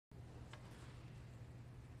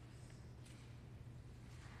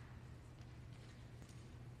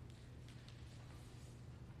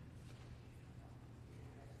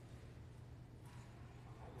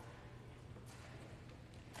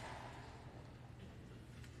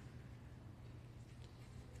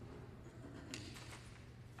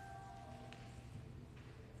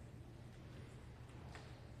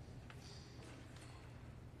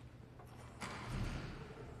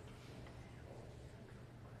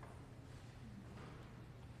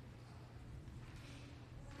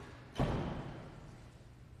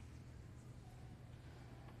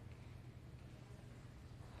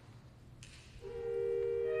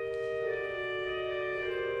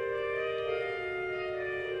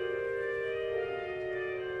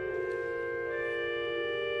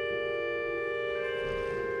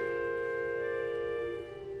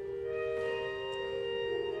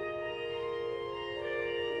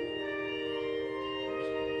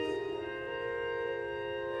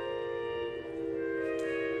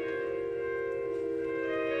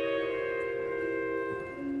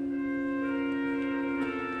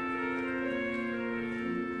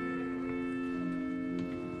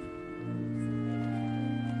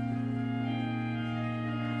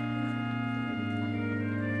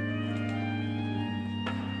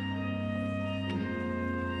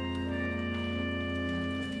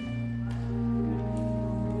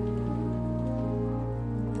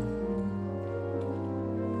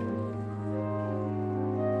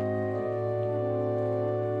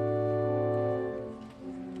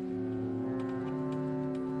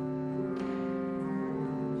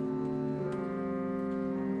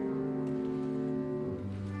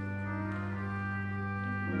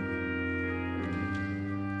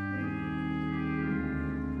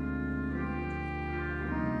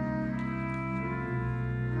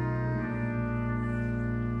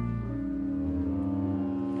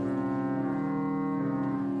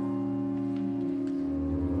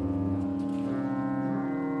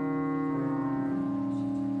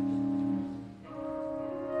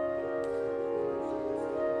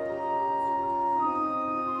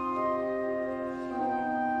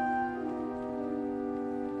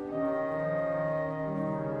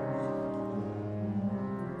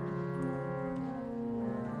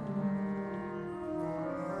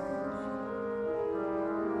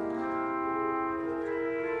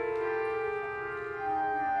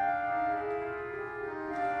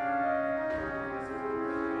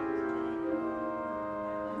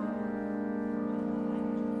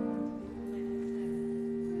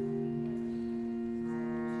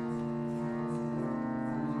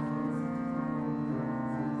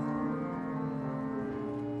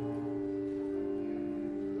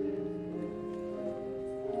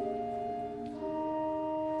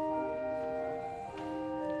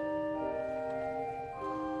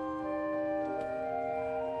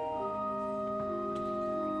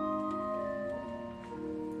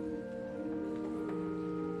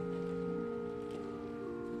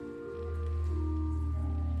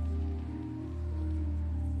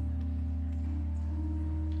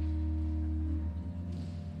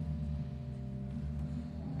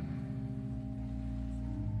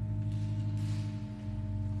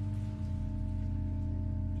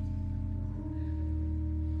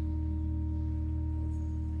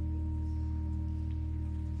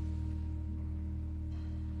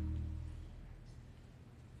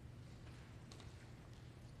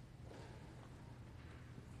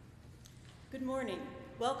morning.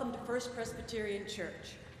 Welcome to First Presbyterian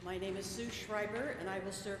Church. My name is Sue Schriber, and I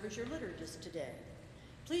will serve as your liturgist today.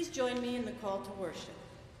 Please join me in the call to worship.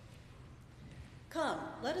 Come,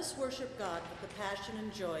 let us worship God with the passion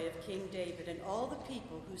and joy of King David and all the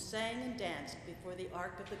people who sang and danced before the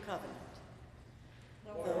Ark of the Covenant.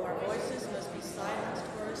 Though our voices must be silenced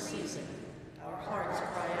for a season, our hearts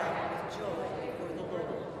cry out with joy before the Lord.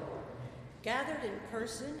 Gathered in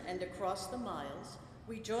person and across the miles,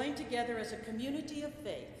 we join together as a community of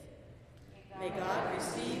faith. May God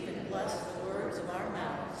receive and bless the words of our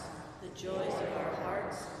mouths, the joys of our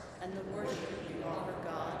hearts, and the worship we offer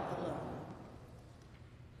God alone.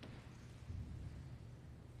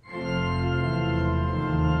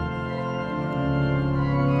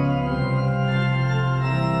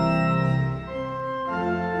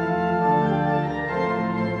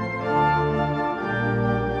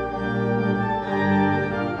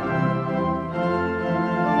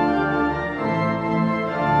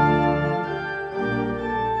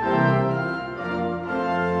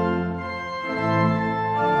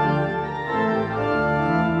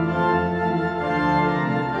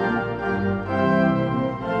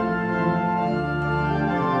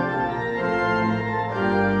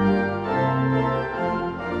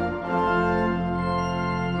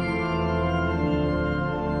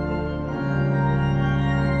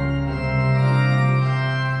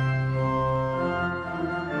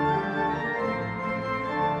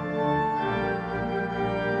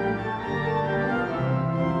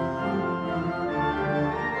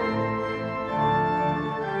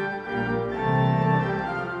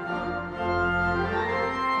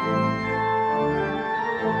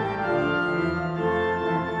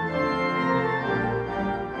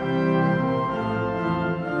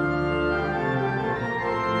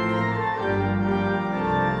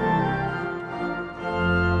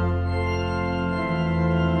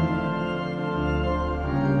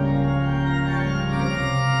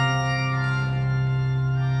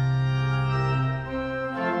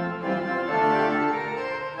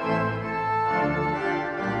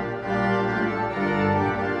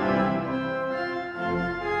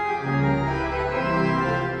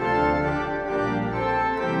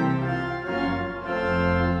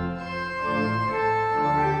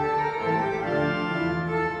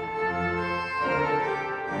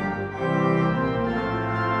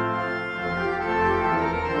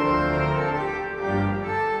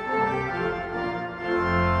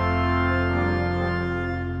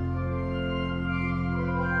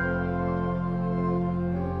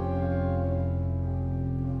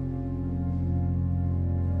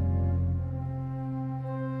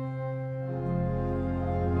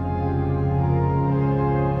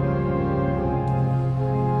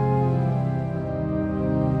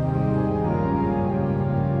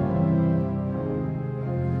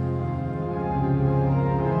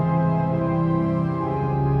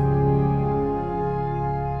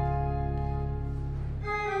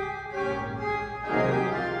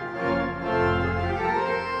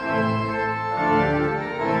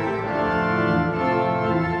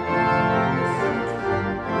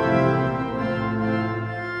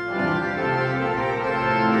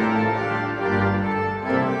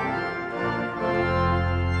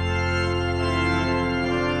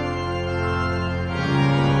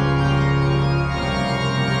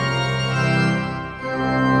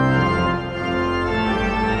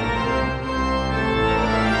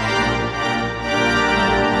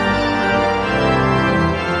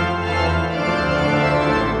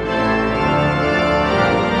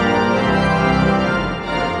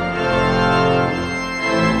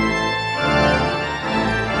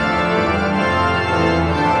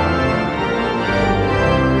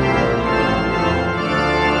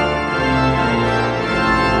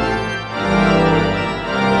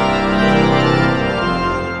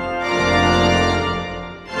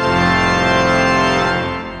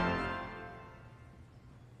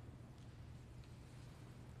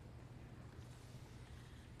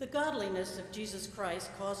 The godliness of Jesus Christ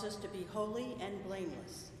calls us to be holy and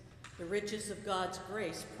blameless. The riches of God's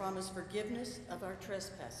grace promise forgiveness of our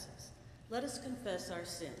trespasses. Let us confess our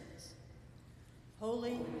sins.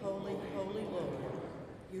 Holy, holy, holy Lord,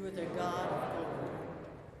 you are the God of glory.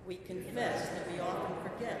 We confess that we often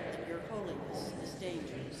forget that your holiness is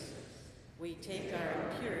dangerous. We take our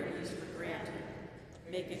impurities for granted,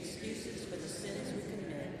 make excuses for the sins we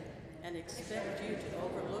commit, and expect you to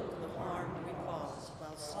overlook the harm we cause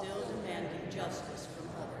while still demanding justice from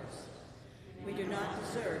others. We do not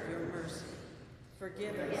deserve your mercy.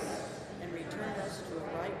 Forgive us and return us to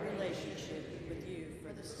a right relationship with you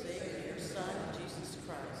for the sake of your Son, Jesus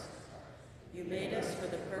Christ. You made us for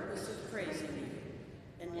the purpose of praising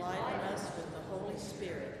you, enliven us with the Holy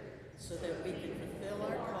Spirit, so that we can fulfill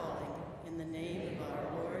our calling in the name of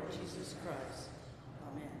our Lord Jesus Christ.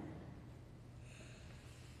 Amen.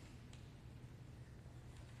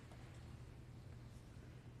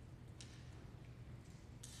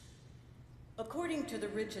 According to the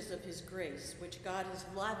riches of his grace, which God has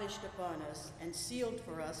lavished upon us and sealed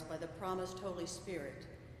for us by the promised Holy Spirit,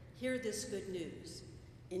 hear this good news.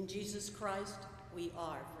 In Jesus Christ, we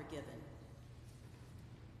are forgiven.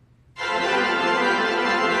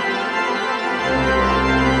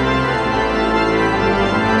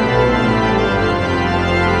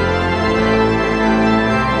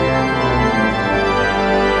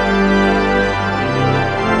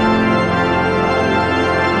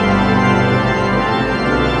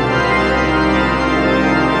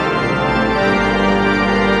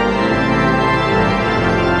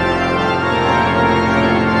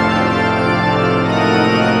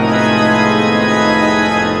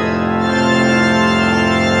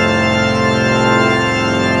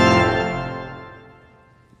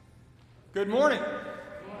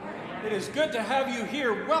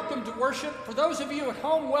 For those of you at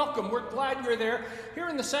home, welcome. We're glad you're there. Here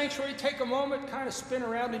in the sanctuary, take a moment, kind of spin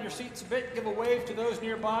around in your seats a bit, give a wave to those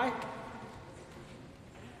nearby.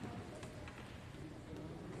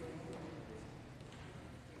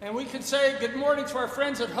 And we can say good morning to our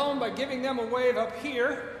friends at home by giving them a wave up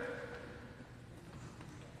here.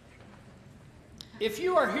 If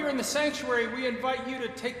you are here in the sanctuary, we invite you to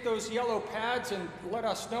take those yellow pads and let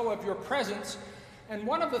us know of your presence. And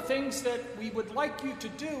one of the things that we would like you to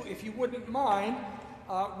do, if you wouldn't mind,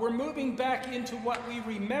 we're moving back into what we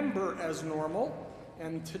remember as normal.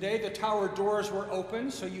 And today the tower doors were open,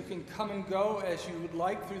 so you can come and go as you would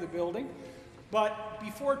like through the building. But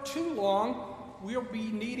before too long, we'll be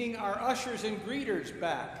needing our ushers and greeters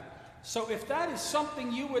back. So if that is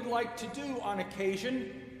something you would like to do on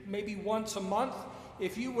occasion, maybe once a month,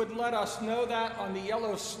 if you would let us know that on the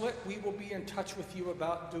yellow slip, we will be in touch with you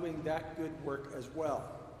about doing that good work as well.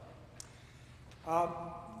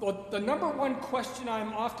 The number one question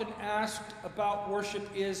I'm often asked about worship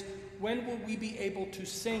is, when will we be able to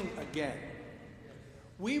sing again?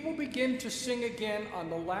 We will begin to sing again on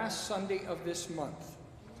the last Sunday of this month.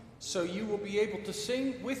 So you will be able to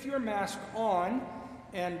sing with your mask on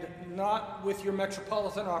and not with your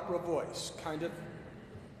Metropolitan Opera voice, kind of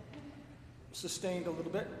sustained a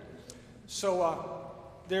little bit. So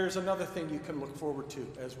there's another thing you can look forward to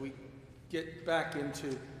as we get back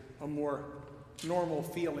into a more normal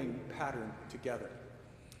feeling pattern together.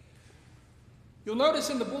 You'll notice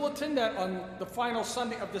in the bulletin that on the final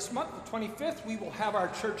Sunday of this month, the 25th, we will have our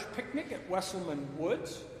church picnic at Wesselman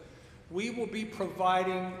Woods. We will be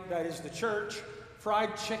providing, that is the church,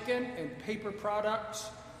 fried chicken and paper products.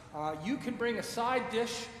 You can bring a side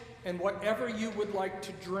dish and whatever you would like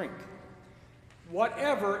to drink.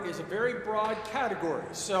 Whatever is a very broad category,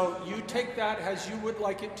 so you take that as you would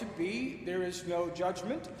like it to be. There is no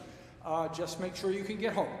judgment. Just make sure you can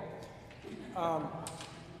get home.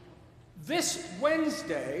 This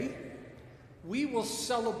Wednesday, we will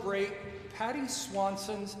celebrate Patty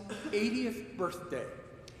Swanson's 80th birthday.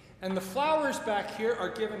 And the flowers back here are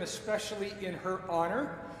given especially in her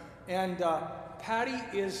honor. And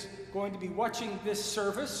Patty is going to be watching this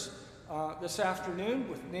service this afternoon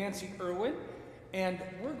with Nancy Irwin. And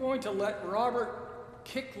we're going to let Robert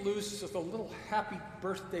kick loose with a little happy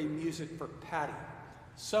birthday music for Patty.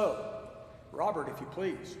 So, Robert, if you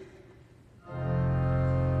please.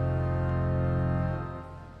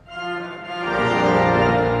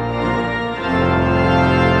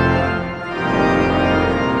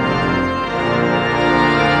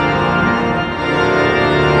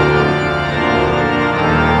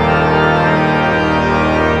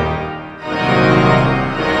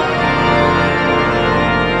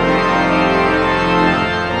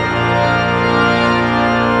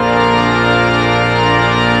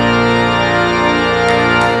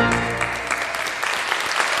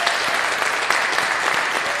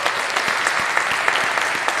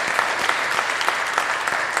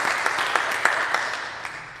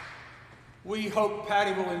 We hope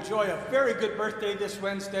Patty will enjoy a very good birthday this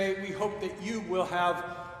Wednesday. We hope that you will have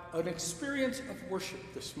an experience of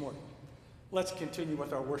worship this morning. Let's continue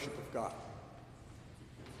with our worship of God.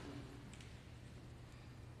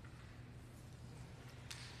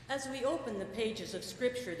 As we open the pages of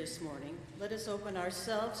Scripture this morning, let us open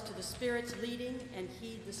ourselves to the Spirit's leading and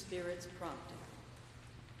heed the Spirit's prompting.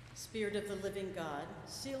 Spirit of the living God,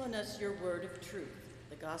 seal in us your word of truth,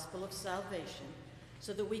 the gospel of salvation,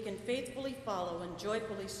 so that we can faithfully follow and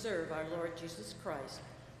joyfully serve our Lord Jesus Christ,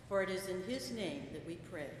 for it is in his name that we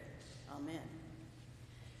pray. Amen.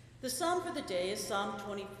 The psalm for the day is Psalm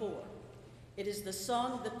 24. It is the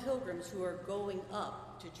song of the pilgrims who are going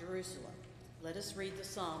up to Jerusalem. Let us read the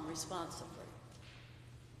psalm responsively.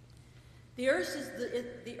 The earth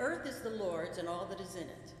is the Lord's and all that is in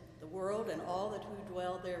it, the world and all that who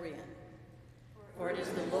dwell therein. For it is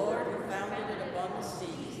the Lord who founded it upon the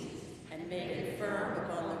seas and made it firm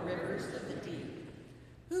upon the rivers of the deep.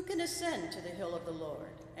 Who can ascend to the hill of the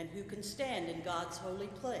Lord, and who can stand in God's holy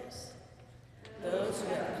place? Those who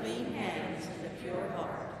have clean hands and a pure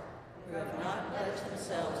heart, who have not pledged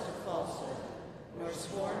themselves to falsehood, nor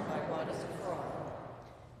sworn by what is a fraud.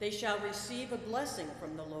 They shall receive a blessing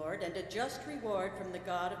from the Lord and a just reward from the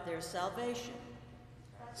God of their salvation.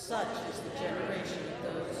 Such is the generation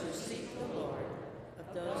of those who seek the Lord,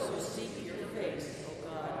 of those who seek your face, O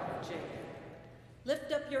God of Jacob.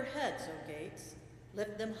 Lift up your heads, O gates.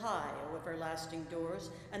 Lift them high, O everlasting doors,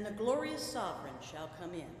 and the glorious sovereign shall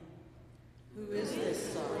come in. Who is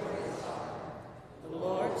this sovereign? The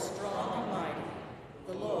Lord strong and mighty,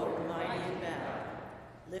 the Lord mighty in battle.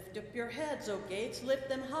 Lift up your heads, O gates, lift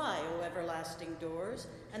them high, O everlasting doors,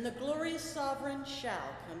 and the glorious sovereign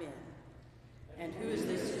shall come in. And who is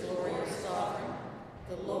this glorious sovereign?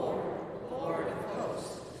 The Lord of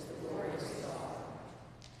hosts is the glorious sovereign.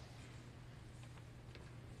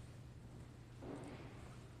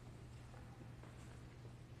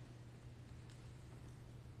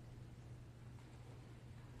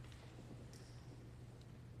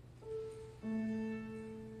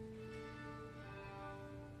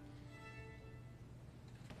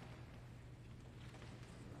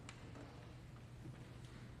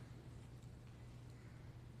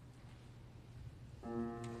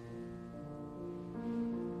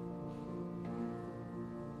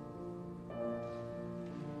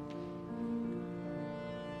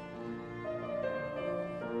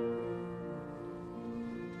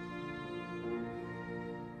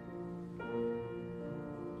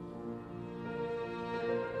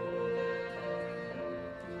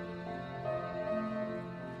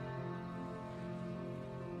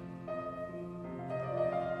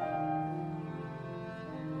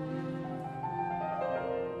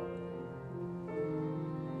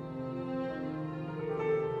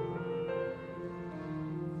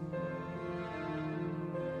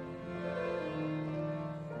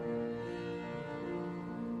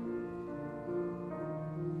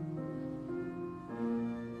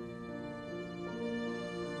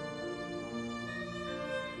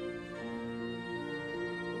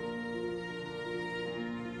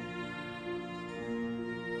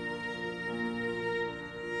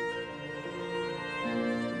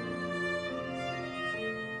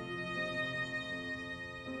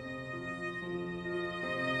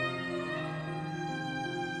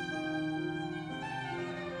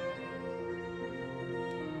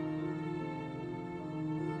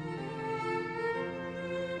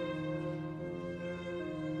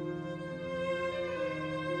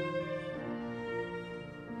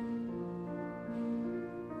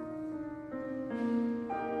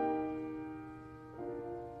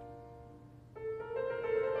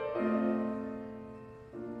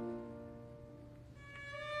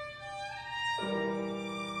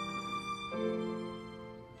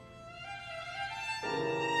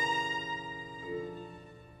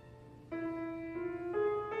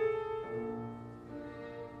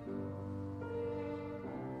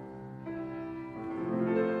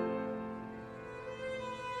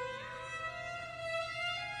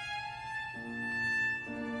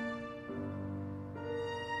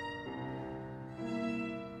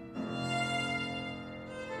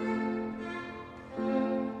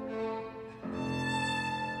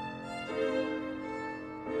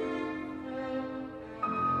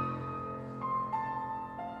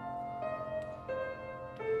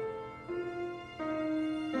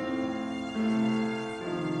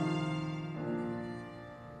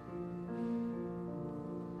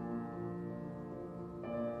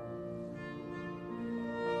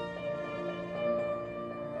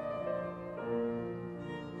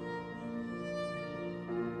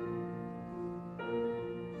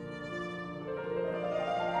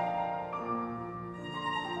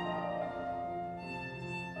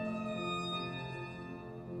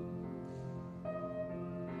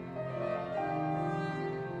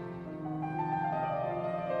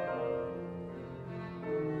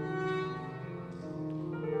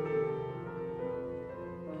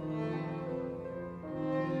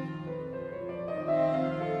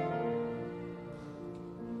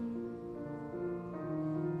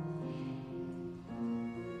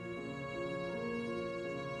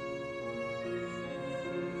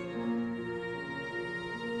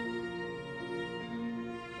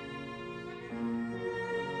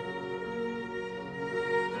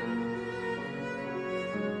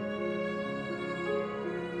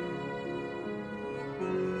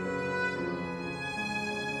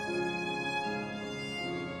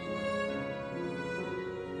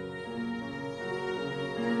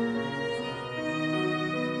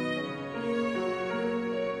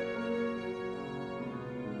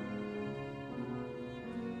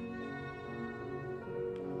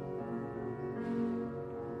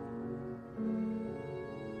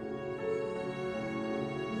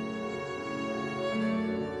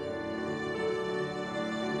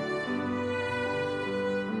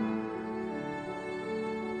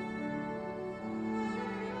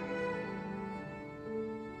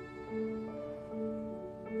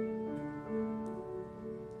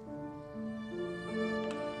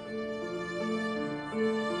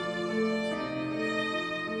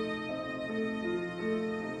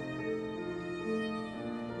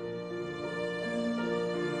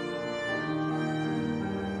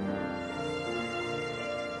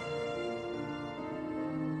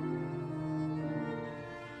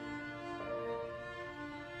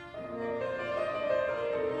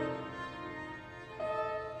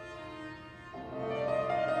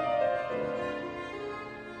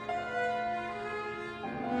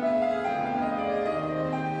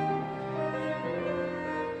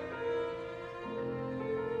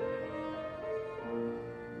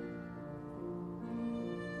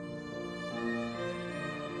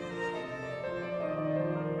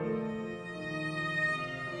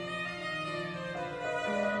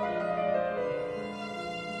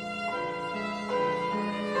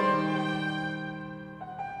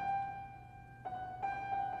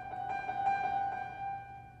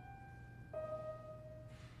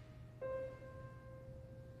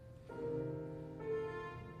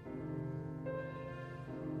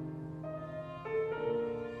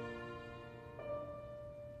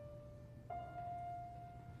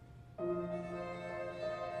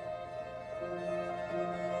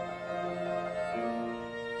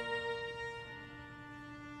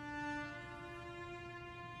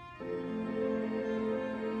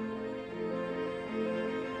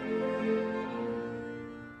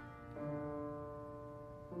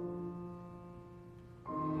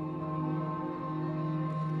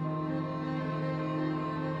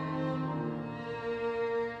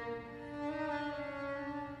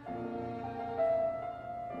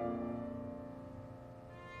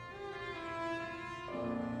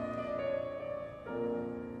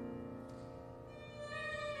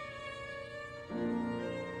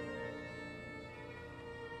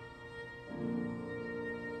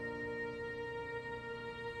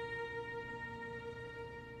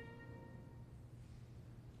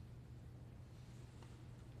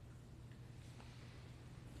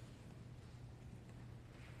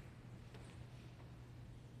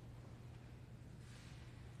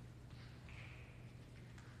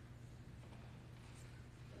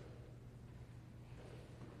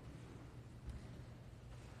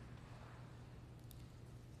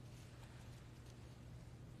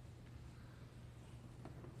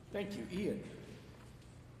 Thank you, Ian.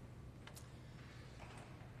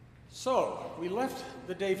 So, we left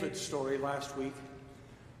the David story last week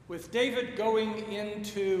with David going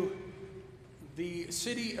into the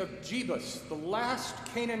city of Jebus, the last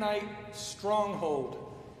Canaanite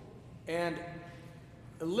stronghold, and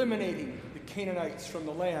eliminating the Canaanites from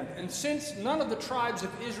the land. And since none of the tribes of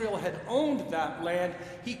Israel had owned that land,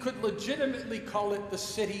 he could legitimately call it the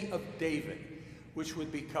city of David, which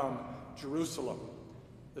would become Jerusalem,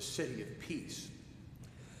 the city of peace.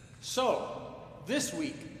 So, this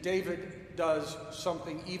week, David does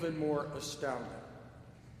something even more astounding.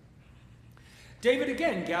 David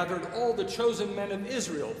again gathered all the chosen men of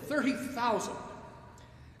Israel, 30,000.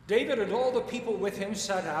 David and all the people with him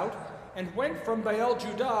set out and went from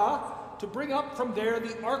Baal-Judah to bring up from there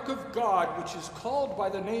the ark of God, which is called by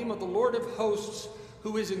the name of the Lord of hosts,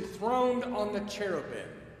 who is enthroned on the cherubim.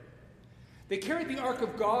 They carried the ark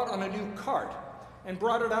of God on a new cart and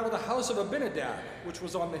brought it out of the house of Abinadab, which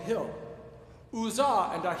was on the hill.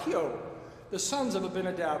 Uzzah and Ahio, the sons of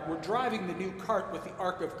Abinadab, were driving the new cart with the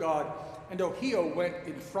ark of God, and Ahio went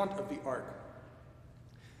in front of the ark.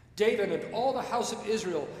 David and all the house of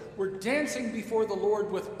Israel were dancing before the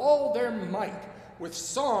Lord with all their might, with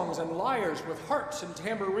songs and lyres, with harps and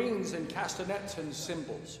tambourines and castanets and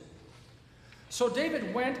cymbals. So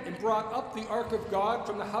David went and brought up the ark of God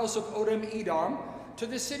from the house of Obed-Edom to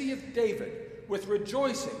the city of David with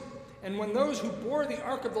rejoicing. And when those who bore the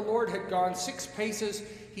ark of the Lord had gone 6 paces,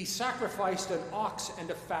 he sacrificed an ox and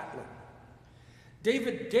a fatling.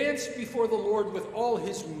 David danced before the Lord with all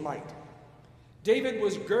his might. David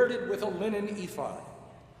was girded with a linen ephod.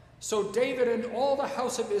 So David and all the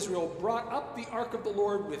house of Israel brought up the ark of the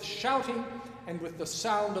Lord with shouting and with the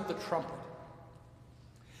sound of the trumpet.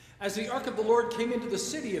 As the ark of the Lord came into the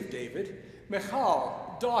city of David,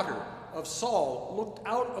 Michal, daughter of Saul, looked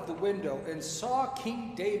out of the window and saw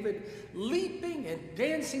King David leaping and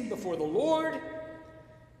dancing before the Lord,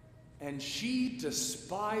 and she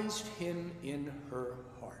despised him in her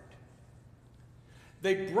heart.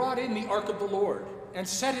 They brought in the ark of the Lord and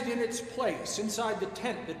set it in its place inside the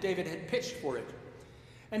tent that David had pitched for it.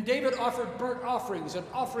 And David offered burnt offerings and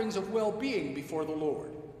offerings of well-being before the Lord.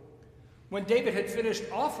 When David had finished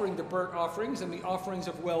offering the burnt offerings and the offerings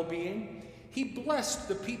of well-being, he blessed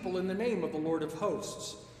the people in the name of the Lord of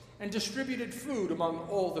hosts and distributed food among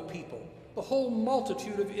all the people, the whole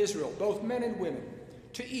multitude of Israel, both men and women,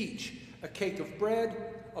 to each a cake of bread,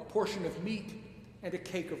 a portion of meat, and a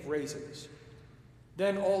cake of raisins.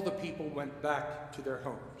 Then all the people went back to their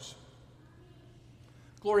homes.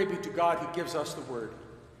 Glory be to God who gives us the word.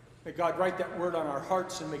 May God write that word on our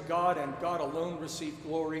hearts, and may God and God alone receive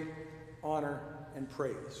glory, honor, and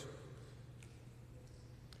praise.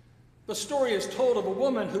 The story is told of a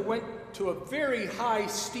woman who went to a very high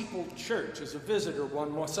steepled church as a visitor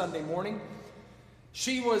one Sunday morning.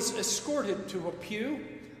 She was escorted to a pew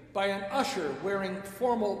by an usher wearing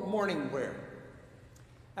formal mourning wear.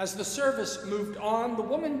 As the service moved on, the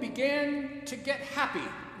woman began to get happy,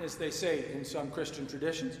 as they say in some Christian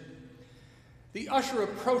traditions. The usher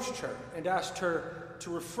approached her and asked her to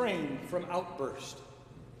refrain from outburst.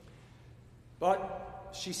 But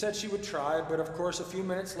she said she would try, but of course a few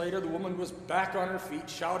minutes later the woman was back on her feet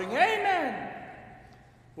shouting, "Amen!"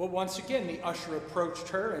 Well, once again the usher approached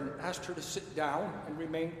her and asked her to sit down and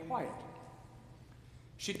remain quiet.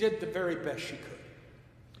 She did the very best she could,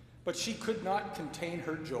 but she could not contain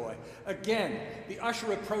her joy. Again, the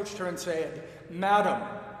usher approached her and said, "Madam,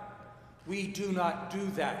 we do not do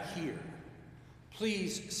that here.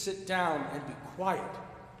 Please sit down and be quiet."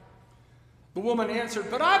 The woman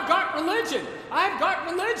answered, "But I've got religion, I've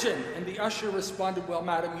got religion." And the usher responded, "Well,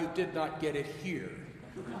 madam, you did not get it here."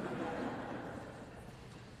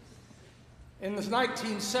 In the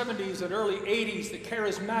 1970s and early 80s, the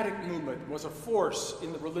charismatic movement was a force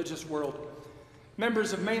in the religious world.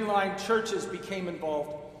 Members of mainline churches became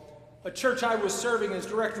involved. A church I was serving as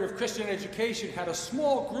director of Christian education had a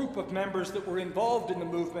small group of members that were involved in the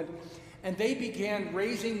movement, and they began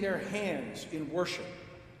raising their hands in worship.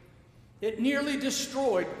 It nearly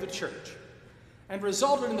destroyed the church and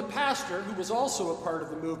resulted in the pastor, who was also a part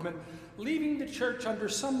of the movement, leaving the church under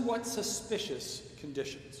somewhat suspicious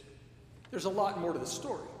conditions. There's a lot more to the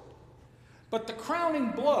story. But the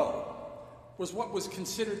crowning blow was what was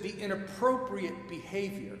considered the inappropriate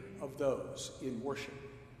behavior of those in worship.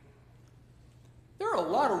 There are a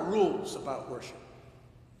lot of rules about worship.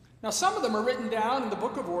 Now, some of them are written down in the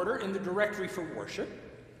Book of Order in the Directory for Worship.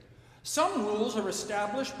 Some rules are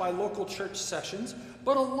established by local church sessions,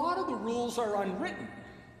 but a lot of the rules are unwritten.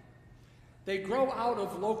 They grow out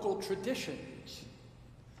of local traditions.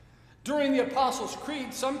 During the Apostles'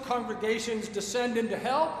 Creed, some congregations descend into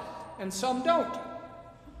hell and some don't.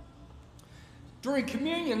 During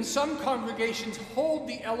communion, some congregations hold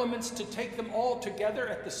the elements to take them all together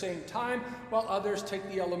at the same time, while others take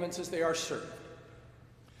the elements as they are served.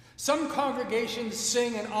 Some congregations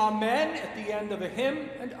sing an amen at the end of a hymn,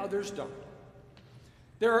 and others don't.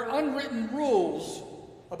 There are unwritten rules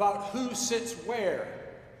about who sits where.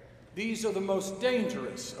 These are the most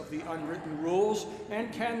dangerous of the unwritten rules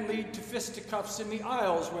and can lead to fisticuffs in the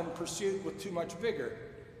aisles when pursued with too much vigor.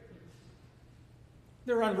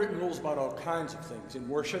 There are unwritten rules about all kinds of things in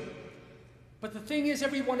worship, but the thing is,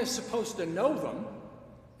 everyone is supposed to know them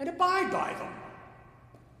and abide by them.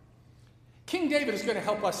 King David is going to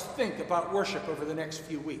help us think about worship over the next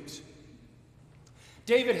few weeks.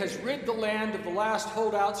 David has rid the land of the last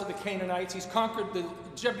holdouts of the Canaanites. He's conquered the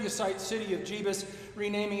Jebusite city of Jebus,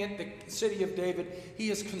 renaming it the city of David. He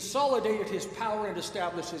has consolidated his power and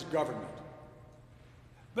established his government.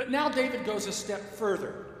 But now David goes a step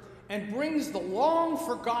further and brings the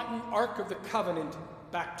long-forgotten Ark of the Covenant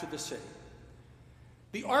back to the city.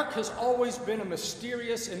 The Ark has always been a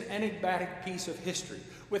mysterious and enigmatic piece of history.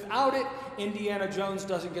 Without it, Indiana Jones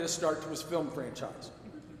doesn't get a start to his film franchise.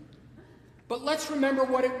 But let's remember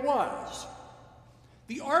what it was.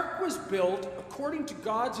 The Ark was built according to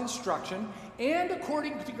God's instruction, and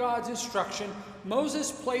according to God's instruction,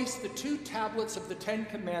 Moses placed the 2 tablets of the 10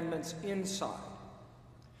 Commandments inside.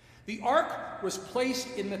 The Ark was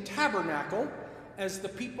placed in the tabernacle as the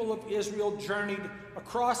people of Israel journeyed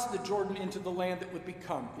across the Jordan into the land that would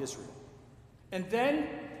become Israel. And then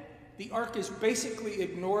the Ark is basically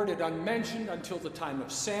ignored and unmentioned until the time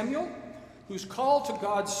of Samuel, whose call to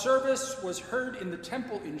God's service was heard in the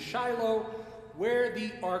temple in Shiloh, where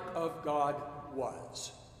the Ark of God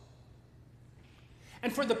was.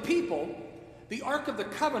 And for the people, the Ark of the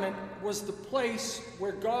Covenant was the place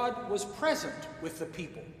where God was present with the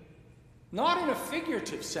people. Not in a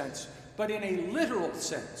figurative sense, but in a literal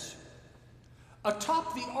sense.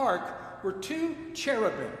 Atop the ark were 2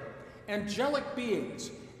 cherubim, angelic beings,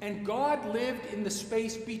 and God lived in the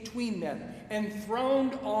space between them,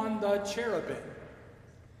 enthroned on the cherubim.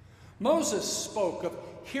 Moses spoke of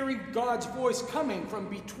hearing God's voice coming from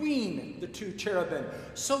between the 2 cherubim.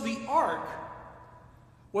 So the ark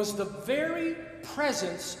was the very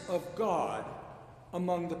presence of God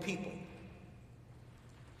among the people.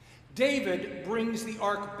 David brings the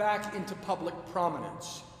ark back into public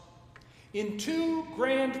prominence. In 2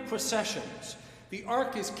 grand processions, the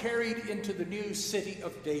ark is carried into the new city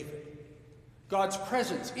of David. God's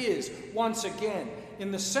presence is, once again,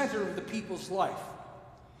 in the center of the people's life.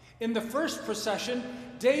 In the first procession,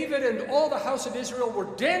 David and all the house of Israel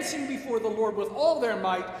were dancing before the Lord with all their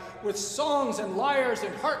might, with songs and lyres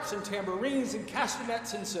and harps and tambourines and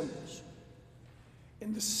castanets and cymbals.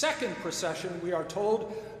 In the second procession, we are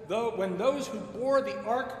told, when those who bore the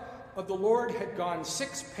ark of the Lord had gone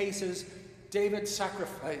 6 paces, David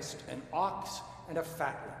sacrificed an ox and a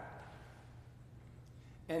fatling.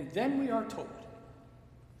 And then we are told,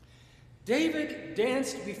 David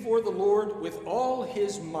danced before the Lord with all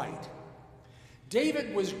his might.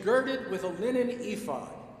 David was girded with a linen ephod.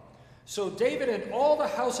 So David and all the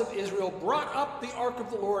house of Israel brought up the ark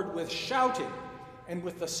of the Lord with shouting and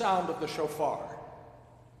with the sound of the shofar.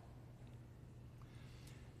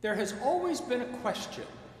 There has always been a question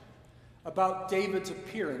about David's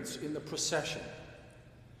appearance in the procession.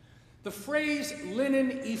 The phrase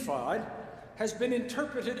linen ephod has been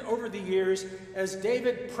interpreted over the years as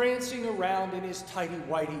David prancing around in his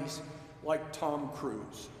tighty-whities like Tom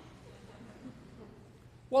Cruise.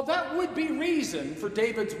 Well, that would be reason for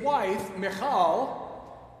David's wife,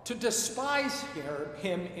 Michal, to despise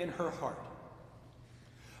him in her heart.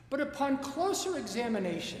 But upon closer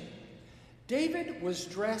examination, David was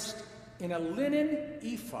dressed in a linen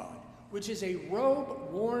ephod, which is a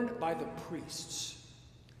robe worn by the priests.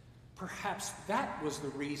 Perhaps that was the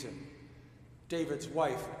reason David's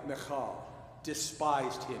wife, Michal,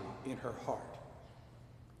 despised him in her heart.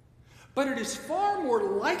 But it is far more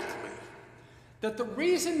likely that the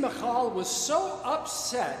reason Michal was so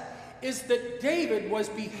upset is that David was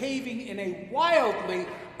behaving in a wildly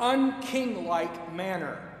unkinglike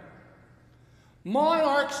manner.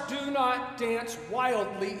 Monarchs do not dance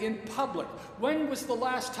wildly in public. When was the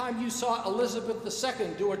last time you saw Elizabeth II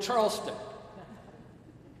do a Charleston?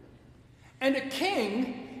 And a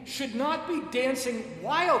king should not be dancing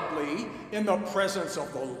wildly in the presence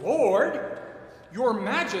of the Lord. Your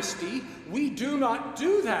Majesty, we do not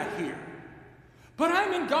do that here. But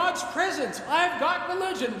I'm in God's presence. I've got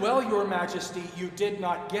religion. Well, Your Majesty, you did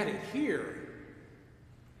not get it here.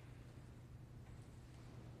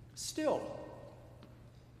 Still,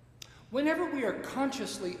 Whenever we are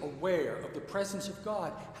consciously aware of the presence of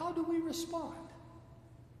God, how do we respond?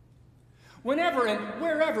 Whenever and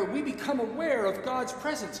wherever we become aware of God's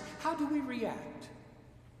presence, how do we react?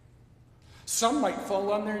 Some might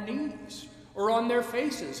fall on their knees or on their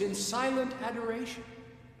faces in silent adoration.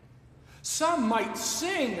 Some might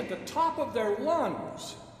sing at the top of their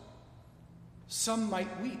lungs. Some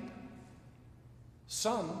might weep.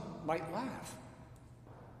 Some might laugh.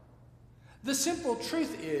 The simple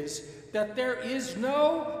truth is that there is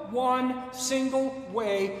no one single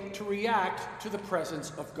way to react to the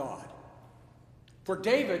presence of God. For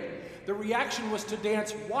David, the reaction was to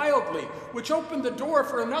dance wildly, which opened the door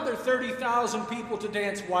for another 30,000 people to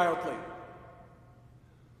dance wildly.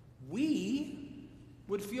 We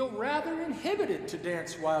would feel rather inhibited to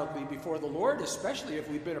dance wildly before the Lord, especially if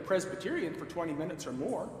we've been a Presbyterian for 20 minutes or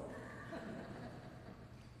more.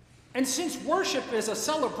 And since worship is a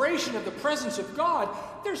celebration of the presence of God,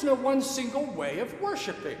 there's no one single way of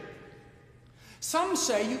worshiping. Some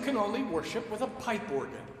say you can only worship with a pipe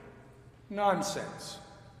organ. Nonsense.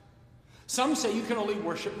 Some say you can only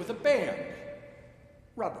worship with a band.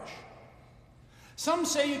 Rubbish. Some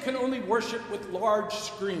say you can only worship with large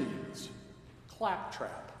screens.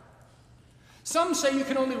 Claptrap. Some say you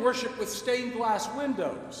can only worship with stained glass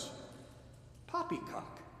windows.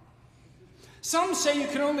 Poppycock. Some say you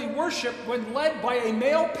can only worship when led by a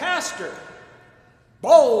male pastor.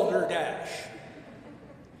 Balderdash.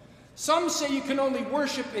 Some say you can only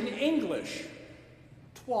worship in English.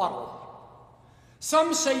 Twaddle.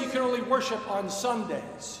 Some say you can only worship on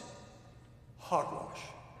Sundays. Hogwash.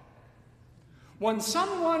 When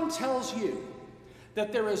someone tells you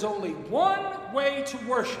that there is only one way to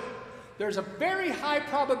worship, there's a very high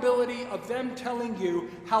probability of them telling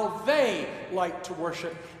you how they like to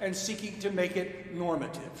worship and seeking to make it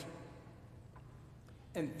normative.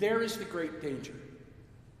 And there is the great danger.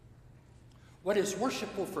 What is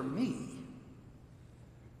worshipful for me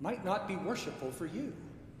might not be worshipful for you.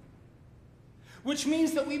 Which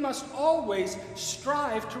means that we must always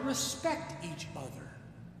strive to respect each other.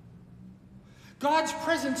 God's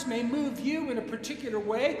presence may move you in a particular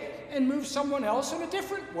way and move someone else in a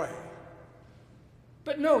different way.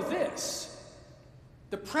 But know this,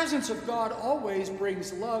 the presence of God always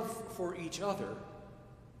brings love for each other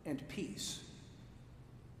and peace.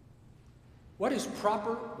 What is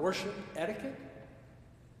proper worship etiquette?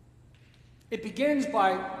 It begins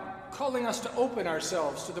by calling us to open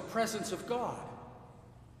ourselves to the presence of God.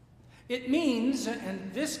 It means,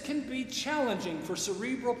 and this can be challenging for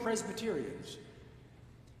cerebral Presbyterians,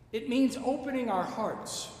 it means opening our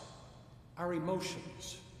hearts, our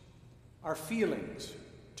emotions, our feelings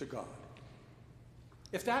to God.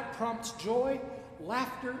 If that prompts joy,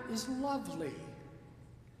 laughter is lovely.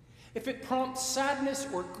 If it prompts sadness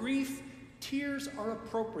or grief, tears are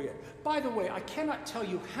appropriate. By the way, I cannot tell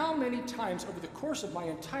you how many times over the course of my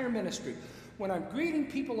entire ministry, when I'm greeting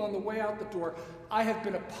people on the way out the door, I have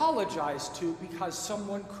been apologized to because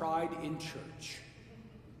someone cried in church.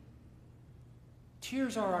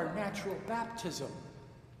 Tears are our natural baptism,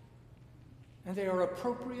 and they are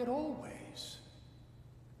appropriate always.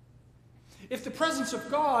 If the presence of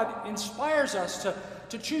God inspires us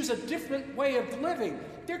to choose a different way of living,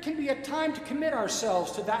 there can be a time to commit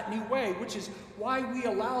ourselves to that new way, which is why we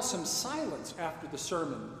allow some silence after the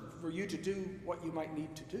sermon for you to do what you might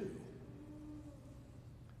need to do.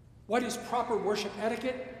 What is proper worship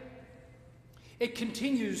etiquette? It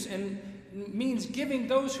continues and means giving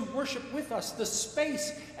those who worship with us the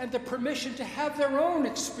space and the permission to have their own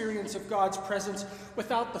experience of God's presence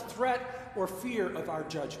without the threat or fear of our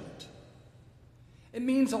judgment. It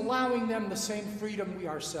means allowing them the same freedom we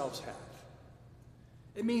ourselves have.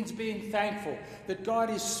 It means being thankful that God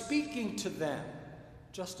is speaking to them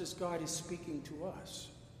just as God is speaking to us.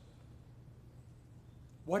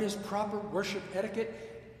 What is proper worship etiquette?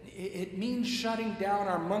 It means shutting down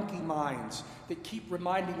our monkey minds that keep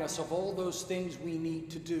reminding us of all those things we need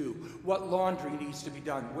to do, what laundry needs to be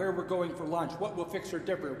done, where we're going for lunch, what will fix our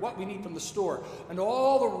dinner, what we need from the store, and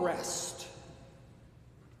all the rest.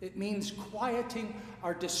 It means quieting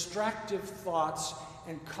our distractive thoughts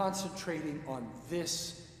and concentrating on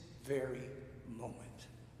this very moment.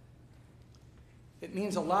 It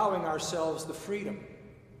means allowing ourselves the freedom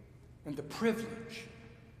and the privilege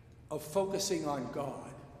of focusing on God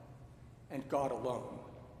and God alone.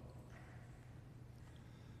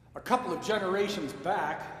 A couple of generations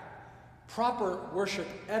back, proper worship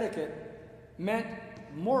etiquette meant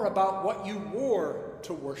more about what you wore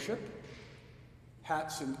to worship.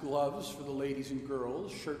 Hats and gloves for the ladies and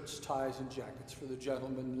girls, shirts, ties, and jackets for the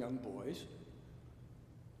gentlemen and young boys.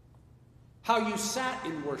 How you sat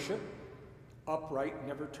in worship, upright,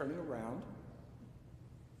 never turning around.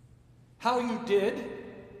 How you did,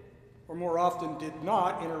 or more often did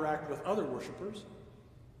not, interact with other worshipers.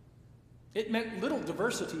 It meant little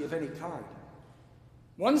diversity of any kind.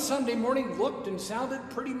 One Sunday morning looked and sounded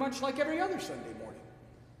pretty much like every other Sunday morning.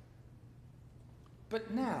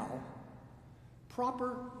 But now,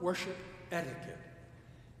 proper worship etiquette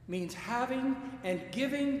means having and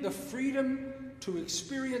giving the freedom to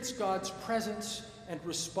experience God's presence and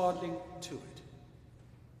responding to it.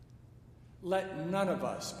 Let none of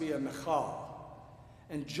us be a Michal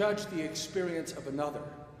and judge the experience of another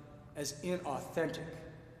as inauthentic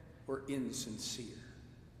or insincere.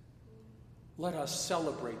 Let us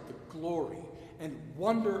celebrate the glory and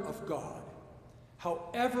wonder of God,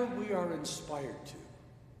 however we are inspired to,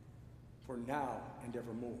 for now and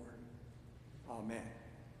evermore. Amen.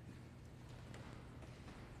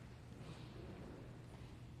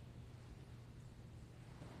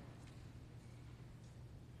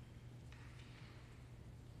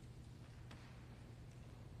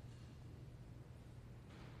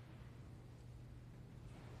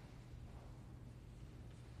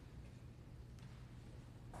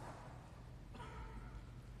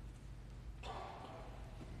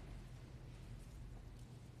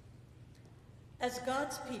 As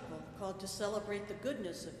God's people called to celebrate the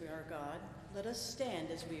goodness of our God, let us stand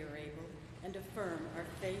as we are able and affirm our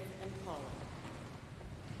faith and calling.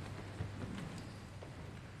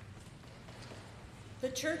 The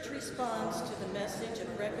Church responds to the message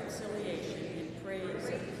of reconciliation in praise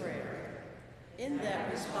and prayer. In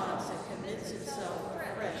that response, it commits itself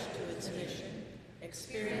afresh to its mission,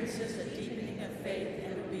 experiences a deepening of faith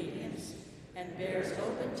and obedience, and bears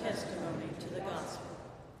open testimony to the gospel.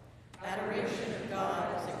 Adoration of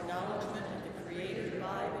God is acknowledgement of the Creator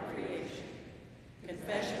by the creation.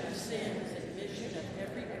 Confession of sin is admission of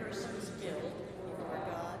every person's guilt before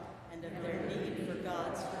God and of their need for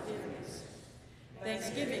God's forgiveness.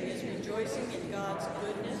 Thanksgiving is rejoicing in God's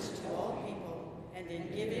goodness to all people and in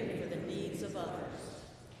giving for the needs of others.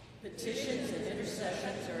 Petitions and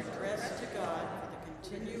intercessions are addressed to God for the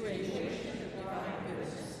continuation of divine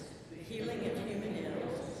goodness, the healing of human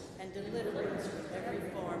ills, and deliverance from every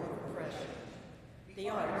form of oppression. The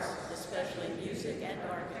arts, especially music and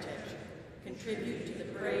architecture, contribute to the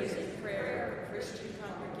praise and prayer of a Christian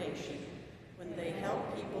congregation when they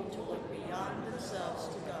help people to look beyond themselves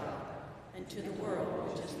to God and to the world,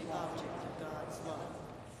 which is the object of God's love.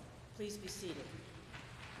 Please be seated.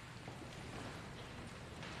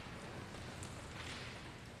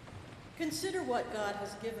 Consider what God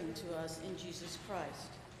has given to us in Jesus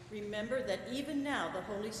Christ. Remember that even now the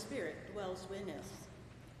Holy Spirit dwells within us.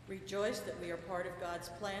 Rejoice that we are part of God's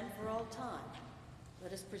plan for all time.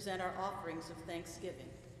 Let us present our offerings of thanksgiving.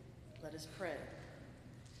 Let us pray.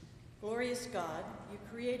 Glorious God, you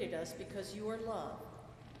created us because you are love.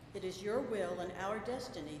 It is your will and our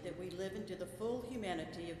destiny that we live into the full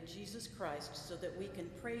humanity of Jesus Christ so that we can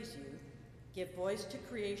praise you, give voice to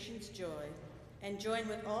creation's joy, and join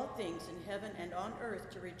with all things in heaven and on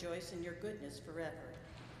earth to rejoice in your goodness forever.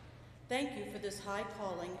 Thank you for this high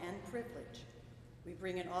calling and privilege. We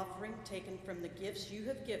bring an offering taken from the gifts you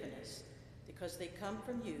have given us. Because they come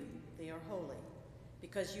from you, they are holy.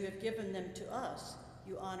 Because you have given them to us,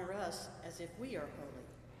 you honor us as if we are holy.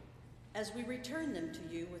 As we return them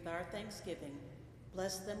to you with our thanksgiving,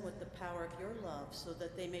 bless them with the power of your love so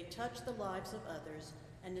that they may touch the lives of others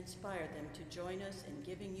and inspire them to join us in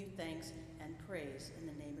giving you thanks and praise in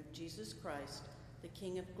the name of Jesus Christ, the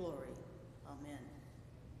King of glory. Amen.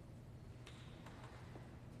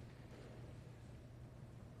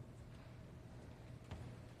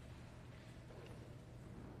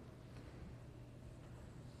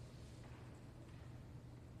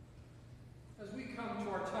 As we come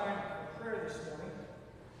to our time of prayer this morning,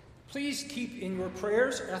 please keep in your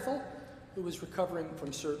prayers Ethel, who is recovering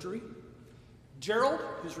from surgery, Gerald,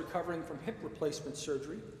 who's recovering from hip replacement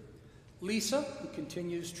surgery, Lisa, who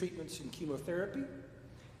continues treatments in chemotherapy,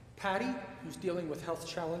 Patty, who's dealing with health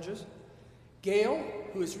challenges, Gail,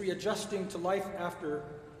 who is readjusting to life after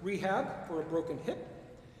rehab for a broken hip,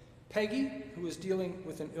 Peggy, who is dealing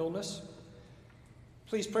with an illness.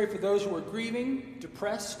 Please pray for those who are grieving,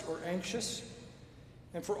 depressed, or anxious,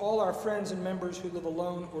 and for all our friends and members who live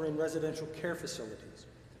alone or in residential care facilities.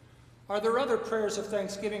 Are there other prayers of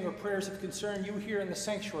thanksgiving or prayers of concern you here in the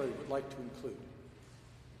sanctuary would like to include?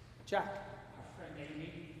 Jack. Our friend Amy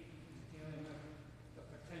is dealing with the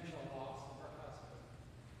potential loss of her husband.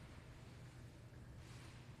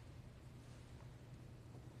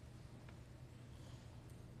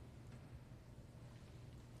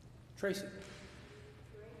 Tracy.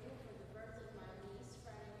 Grateful for the birth of my niece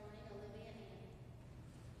Friday morning, Olivia Ann.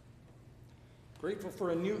 Grateful for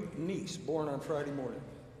a new niece born on Friday morning.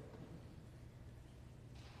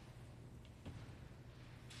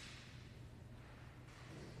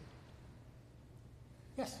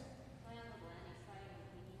 Yes?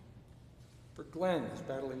 For Glenn, who's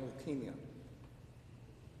battling leukemia.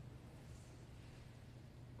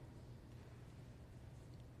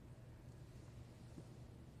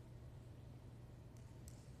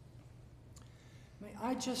 May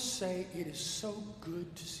I just say it is so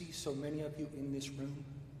good to see so many of you in this room.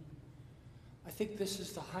 I think this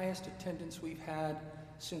is the highest attendance we've had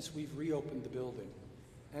since we've reopened the building,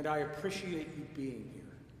 and I appreciate you being here.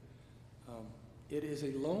 It is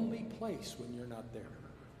a lonely place when you're not there,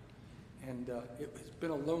 and it has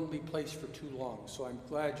been a lonely place for too long, so I'm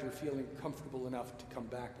glad you're feeling comfortable enough to come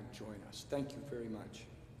back and join us. Thank you very much.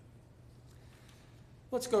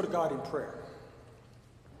 Let's go to God in prayer.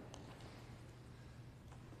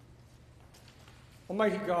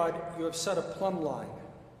 Almighty God, you have set a plumb line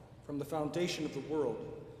from the foundation of the world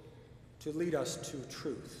to lead us to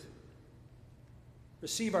truth.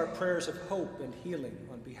 Receive our prayers of hope and healing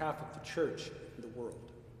on behalf of the church and the world.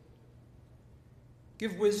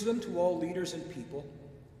 Give wisdom to all leaders and people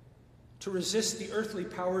to resist the earthly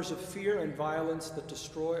powers of fear and violence that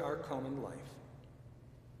destroy our common life.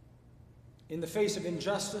 In the face of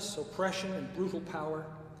injustice, oppression, and brutal power,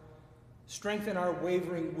 strengthen our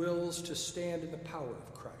wavering wills to stand in the power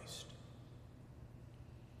of Christ.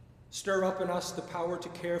 Stir up in us the power to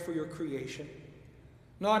care for your creation,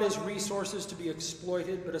 not as resources to be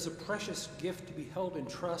exploited, but as a precious gift to be held in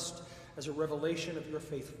trust as a revelation of your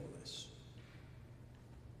faithfulness.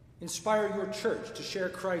 Inspire your church to share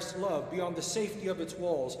Christ's love beyond the safety of its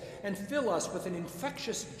walls, and fill us with an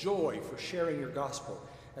infectious joy for sharing your gospel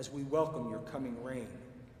as we welcome your coming reign.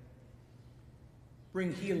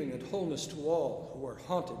 Bring healing and wholeness to all who are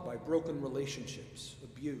haunted by broken relationships,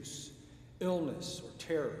 abuse, illness, or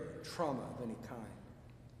terror, or trauma of any kind.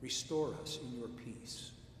 Restore us in your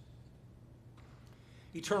peace.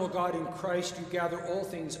 Eternal God, in Christ, you gather all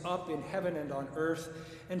things up in heaven and on earth,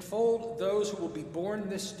 and fold those who will be born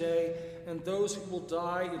this day and those who will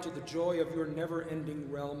die into the joy of your never-ending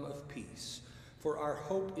realm of peace. For our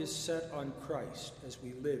hope is set on Christ as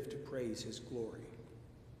we live to praise his glory.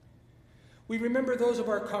 We remember those of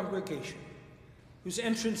our congregation whose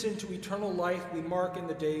entrance into eternal life we mark in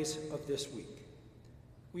the days of this week.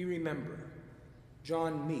 We remember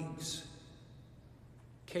John Meeks,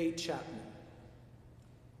 Kay Chapman,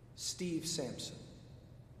 Steve Sampson.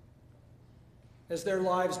 As their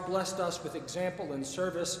lives blessed us with example and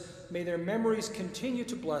service, may their memories continue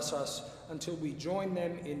to bless us until we join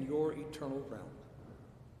them in your eternal realm.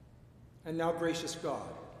 And now, gracious God,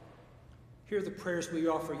 hear the prayers we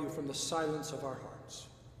offer you from the silence of our hearts.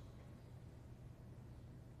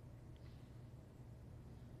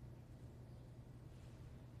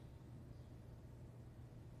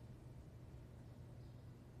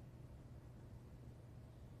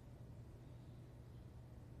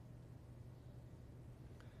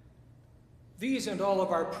 These and all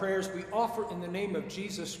of our prayers we offer in the name of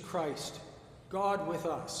Jesus Christ, God with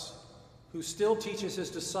us, who still teaches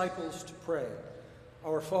his disciples to pray,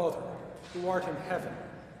 Our Father, who art in heaven,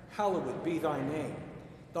 hallowed be thy name.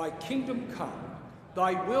 Thy kingdom come,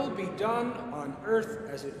 thy will be done on earth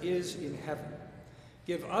as it is in heaven.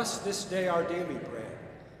 Give us this day our daily bread,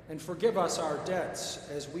 and forgive us our debts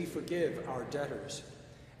as we forgive our debtors.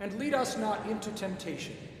 And lead us not into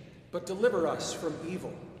temptation, but deliver us from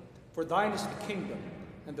evil. For thine is the kingdom,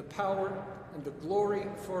 and the power, and the glory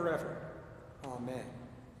forever. Amen.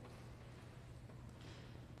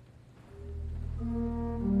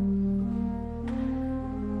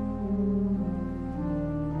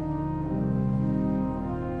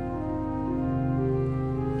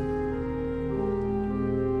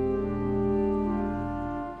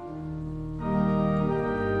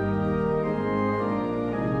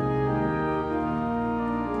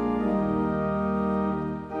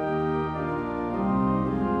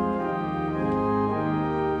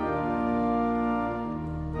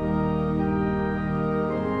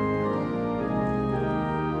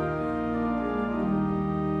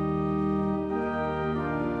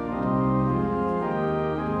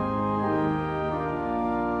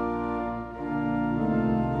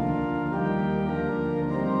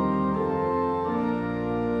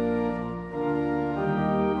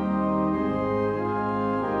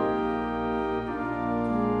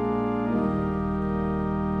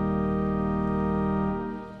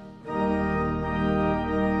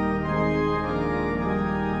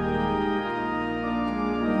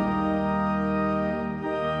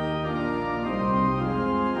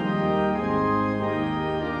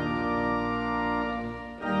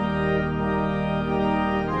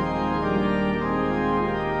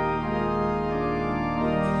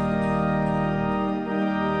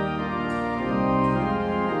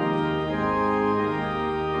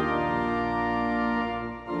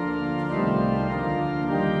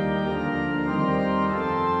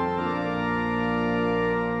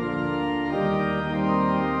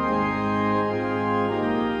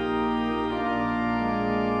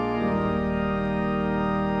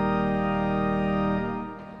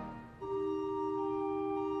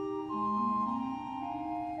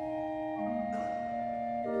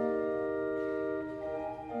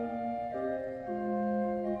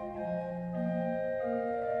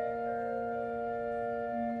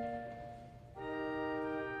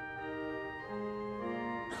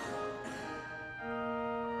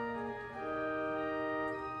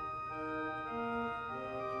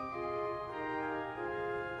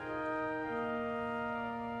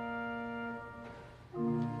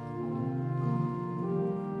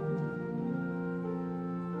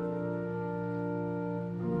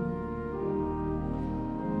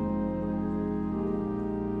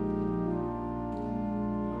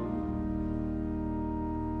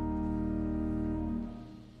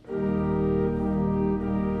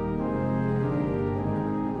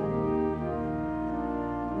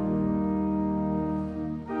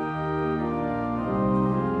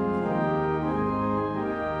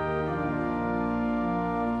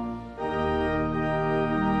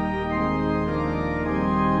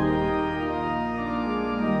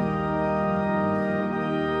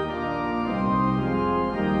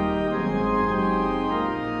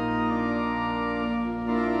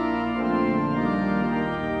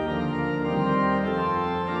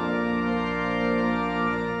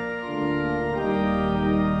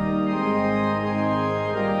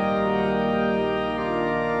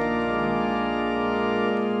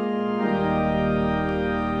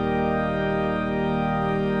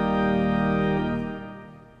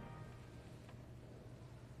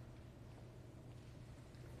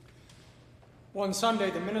 One Sunday,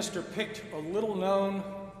 the minister picked a little-known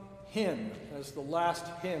hymn as the last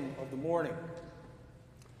hymn of the morning.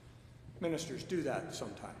 Ministers do that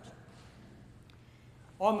sometimes.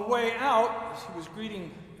 On the way out, as he was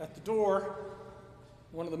greeting at the door,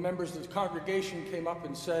 one of the members of the congregation came up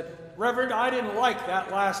and said, "Reverend, I didn't like that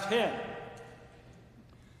last hymn."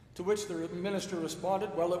 To which the minister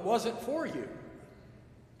responded, "Well, it wasn't for you."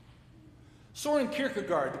 Soren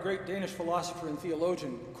Kierkegaard, the great Danish philosopher and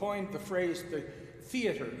theologian, coined the phrase the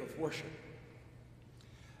theater of worship.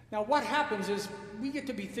 Now, what happens is we get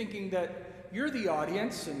to be thinking that you're the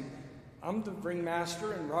audience, and I'm the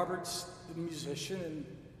ringmaster, and Robert's the musician,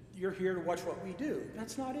 and you're here to watch what we do.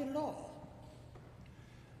 That's not it at all.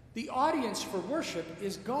 The audience for worship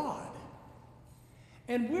is God.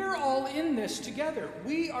 And we're all in this together.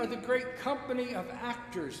 We are the great company of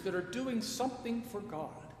actors that are doing something for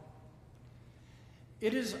God.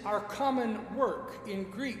 It is our common work, in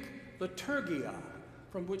Greek, liturgia,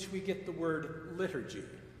 from which we get the word liturgy.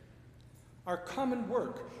 Our common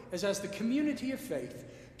work is as the community of faith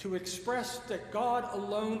to express that God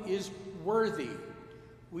alone is worthy.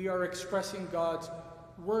 We are expressing God's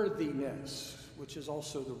worthiness, which is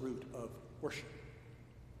also the root of worship.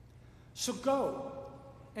 So go,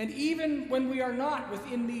 and even when we are not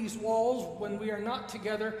within these walls, when we are not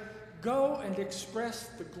together, go and express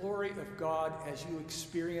the glory of God as you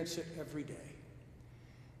experience it every day.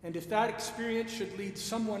 And if that experience should lead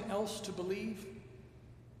someone else to believe,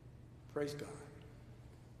 praise God.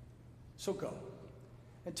 So go,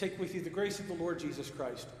 and take with you the grace of the Lord Jesus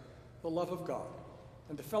Christ, the love of God,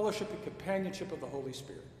 and the fellowship and companionship of the Holy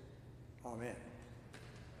Spirit. Amen.